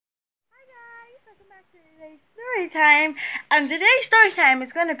Today's story time, and today's story time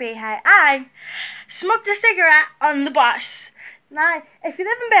is going to be how I smoked a cigarette on the bus. Now, if you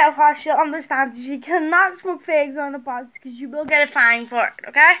live in Belfast, you'll understand that you cannot smoke fags on the bus because you will get a fine for it,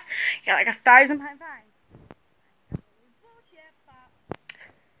 okay? You get like £1,000 fine. Bullshit, but,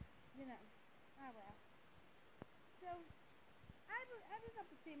 you know, oh well. So, I was up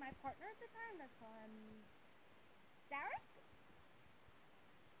to see my partner at the time, that's Derek.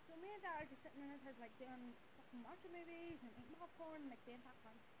 So me and Dad are just sitting in his house, like, doing fucking watching movies and eating popcorn and, like, doing that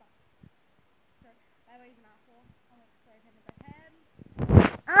kind of stuff. So, that way he's an asshole. I'm like, sorry, him about him.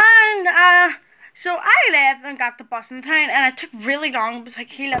 And, so I left and got the bus in town, and it took really long. It was like,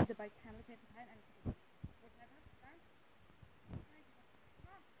 he lived about 10 minutes in town, and it took 45 minutes down.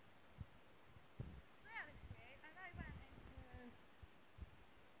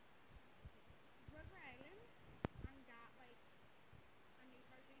 River Island and got, like, a new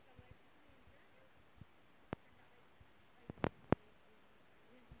person who's double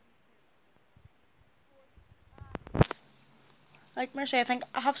like Mercy, I think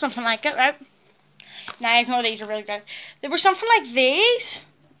I have something like it, right? Now I know these are really good. There was something like these.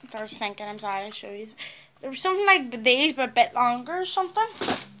 I was thinking, I'm sorry, I'll show you. There was something like these, but a bit longer or something.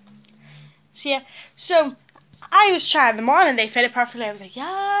 So yeah, so I was trying them on and they fitted perfectly. I was like,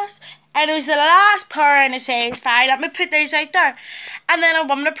 yes. And it was the last pair in the size 5. Let me put these out there. And then a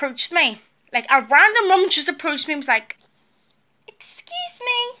woman approached me. Like, a random woman just approached me and was like, excuse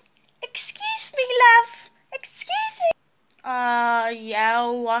me, love. Excuse me. Yeah,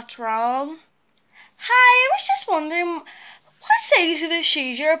 what's wrong? Hi, I was just wondering, what size are the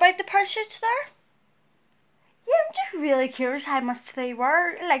shoes you're about to purchase there? Yeah, I'm just really curious how much they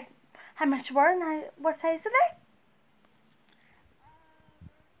were, like, how much were and what size are they?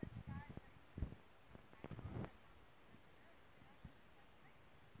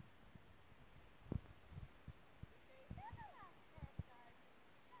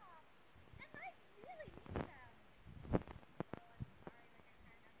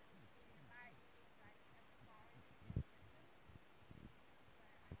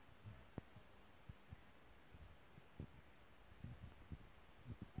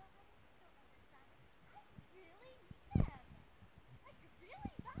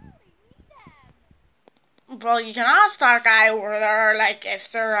 Well, you can ask that guy over there, like, if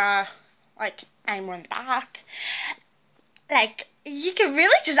they're, like, anywhere in the back. Like, you can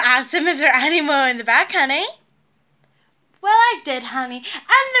really just ask them if they're anywhere in the back, honey. Well, I did, honey, and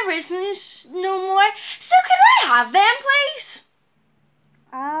there isn't no more, so could I have them, please?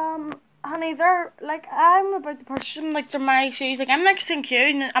 Honey, they're, like, I'm about to purchase them, like, they're my shoes, like, I'm next in queue,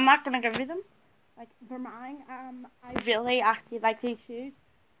 and I'm not gonna give you them. Like, they're mine, I really actually like these shoes.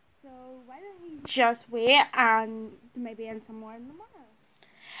 So why don't we just wait and maybe in somewhere in the morning?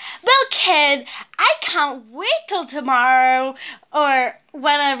 Well, kid, I can't wait till tomorrow or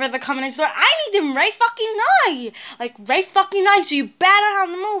whenever they're coming in store. I need them right fucking now. Like, right fucking now, so you better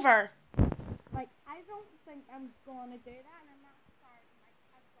hand them over. Like, I don't think I'm gonna do that, and I'm not starting, like,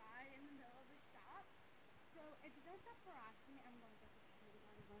 a bar in the middle of the shop. So if you don't stop harassing me, I'm gonna get this security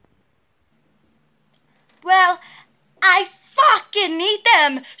guard over. Well, I fucking need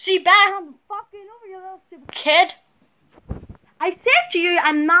them, so you better hand them fucking over, you little stupid kid. I said to you,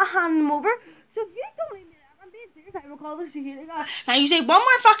 I'm not handing them over, so if you don't leave me there, I'm being serious, I will call the security guard. Now you say one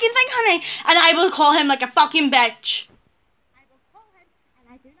more fucking thing, honey, and I will call him like a fucking bitch. I will call him, and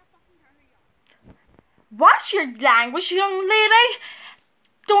I do not fucking care who you are. What's your language, young lady?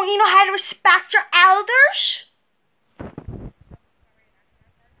 Don't you know how to respect your elders?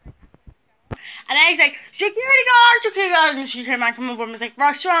 And I was like, security guard, and the security man came over and was like,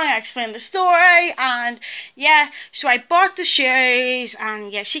 what's wrong? I explained the story, and yeah, so I bought the shoes,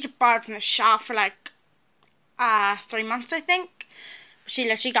 and yeah, she got barred from the shop for like 3 months, I think. She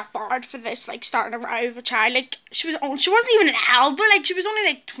literally got barred for this, like, starting a row with a child. Like, she wasn't even an elder, like, she was only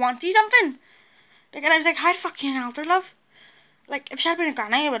like 20 something. Like, and I was like, how the fuck are you an elder, love? Like, if she had been a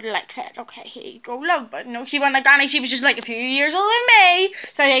granny, I would have, like, said, okay, here you go, love. But no, she wasn't a granny. She was just, like, a few years older than me.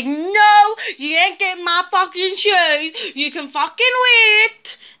 So I was like, no, you ain't getting my fucking shoes. You can fucking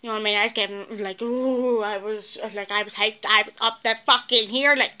wait. You know what I mean? I was getting, like, ooh, I was hyped. I was up that fucking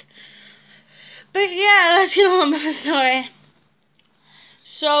here, like. But, yeah, let's get on with the story.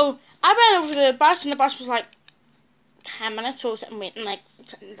 So, I went over to the bus, and the bus was, like, 10 minutes. So I was sitting waiting, like,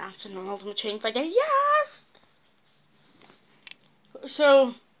 sitting dancing and holding my chains, like, yes.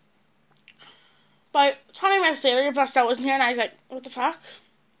 So, about 20 minutes later, the bus still wasn't here, and I was like, what the fuck?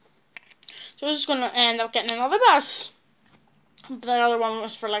 So I was just going to end up getting another bus. But the other one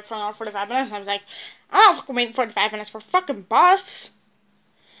was for like for another 45 minutes, and I was like, I'm not fucking waiting 45 minutes for a fucking bus.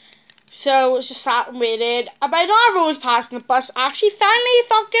 So it's just sat and waited. About an hour rolls past and the bus actually finally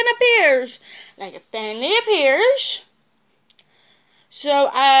fucking appears. Like it finally appears. So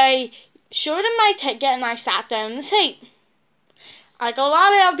I showed him my ticket and I sat down in the seat. Like a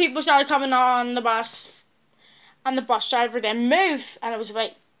lot of other people started coming on the bus. And the bus driver didn't move. And it was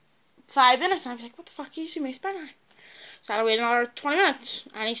about 5 minutes. And I was like, what the fuck, you see me by now? So I waited another 20 minutes.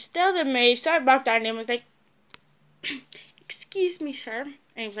 And he still didn't move. So I back down and was like, excuse me, sir. And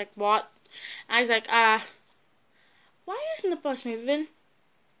he was like, what? And I was like, why isn't the bus moving?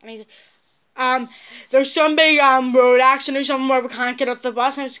 And he's like, there's some big road accident or something where we can't get off the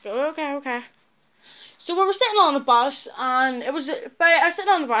bus. And I was like, oh, okay. So we were sitting on the bus, and I was sitting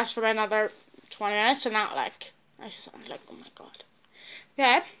on the bus for about another 20 minutes, and that, like, I was like, oh my god.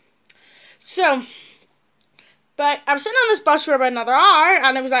 Okay. So, but I was sitting on this bus for about another hour,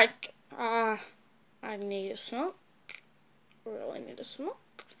 and I was like, I need a smoke. I really need a smoke.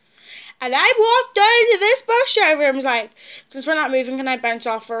 And I walked down to this bus driver and was like, since we're not moving, can I bounce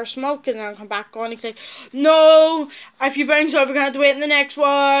off for a smoke? And then I'll come back on. He's like, no, if you bounce off, we're going to have to wait in the next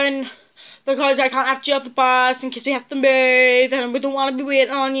one. Because I can't have you off the bus in case we have to move. And we don't want to be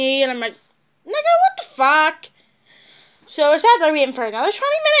waiting on you. And I'm like, nigga, what the fuck? So I sat there waiting for another 20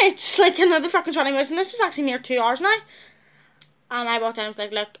 minutes. Like another fucking 20 minutes. And this was actually near 2 hours now. And I walked in and was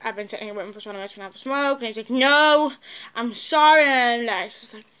like, look, I've been sitting here waiting for 20 minutes. Can I have a smoke? And he's like, no, I'm sorry. And I was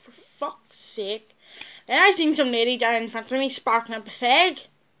just like, for fuck's sake. Then I seen some lady down in front of me sparking up a fag.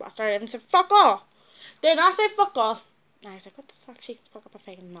 I started and said, fuck off. Then I said, fuck off. And I was like, what the fuck? She can spark up a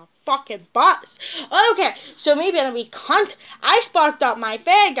fag in my fucking bus. Okay, so me being a wee cunt, I sparked up my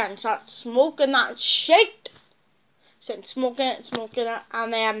fag and started smoking that shit. Sitting smoking it,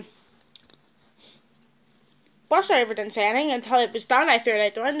 and then bus driver didn't say anything until it was done. I threw it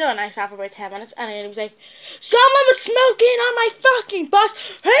out the window and I sat for about 10 minutes, and then it was like, someone was smoking on my fucking bus.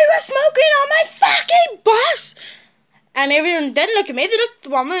 Who was smoking on my fucking bus? And everyone didn't look at me. They looked at the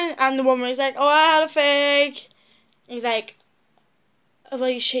woman, and the woman was like, oh, I had a fag. He's like, oh, well,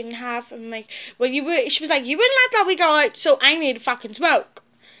 you shouldn't have. I'm like, well, you would. She was like, you wouldn't let that wee girl out, so I need to fucking smoke.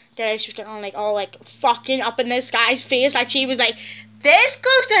 Okay, she was getting on like all like fucking up in this guy's face, like she was like this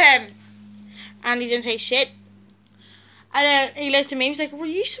close to him, and he didn't say shit. And then he looked at me. He was like, "Were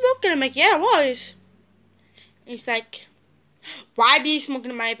you smoking?" I'm like, "Yeah, I was." He's like, "Why be you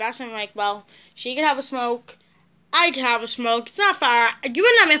smoking in my bus?" I'm like, "Well, she could have a smoke. I could have a smoke. It's not fair. You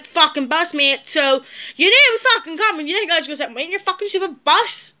wouldn't let me fucking bus, mate. So you didn't fucking come, and you think I was gonna sit and wait in your fucking stupid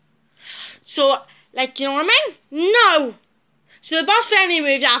bus? So, like, you know what I mean? No." So the bus finally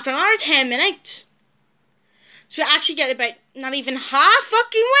moved after another 10 minutes. So we actually get about not even half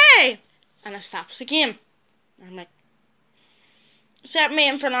fucking way. And it stops again. And I'm like, set me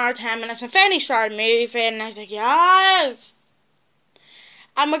in for another 10 minutes. And finally started moving. And I was like, yes.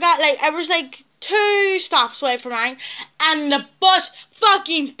 And we got like, I was like 2 stops away from mine. And the bus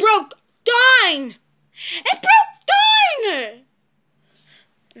fucking broke down. It broke down.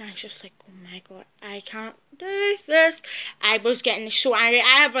 And I was just like, oh my god, I can't do this. I was getting so angry.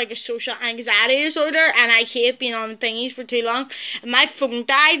 I have like a social anxiety disorder, and I hate being on thingies for too long. And my phone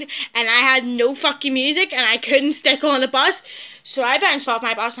died, and I had no fucking music, and I couldn't stick on the bus. So I bounced off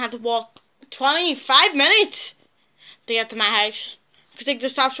my bus and had to walk 25 minutes to get to my house. Because like the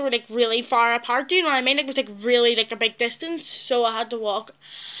stops were like really far apart, do you know what I mean? Like, it was like really like a big distance, so I had to walk.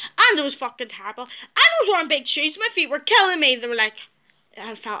 And it was fucking terrible. And I was wearing big shoes, my feet were killing me. They were like,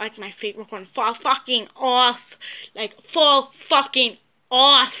 I felt like my feet were going to fall fucking off. Like, fall fucking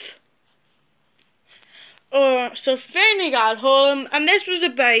off. So finally got home, and this was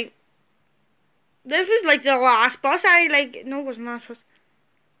like the last bus no, it wasn't last bus.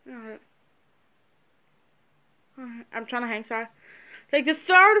 I'm trying to hang, sorry. Like the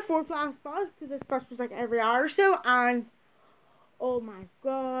 3rd or 4th last bus, because this bus was like every hour or so, and oh my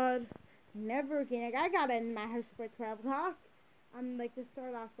god, never again. Like, I got in my house about 12 o'clock. And like the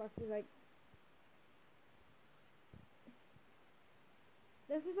 3rd last bus was like,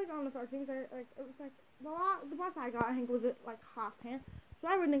 this was like on the 13th, like it was like the bus I got I think was at like 10:30, so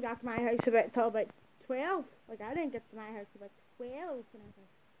I wouldn't have got to my house till about 12. Like I didn't get to my house till about 12, and I was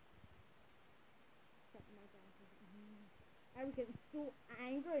like, I was getting so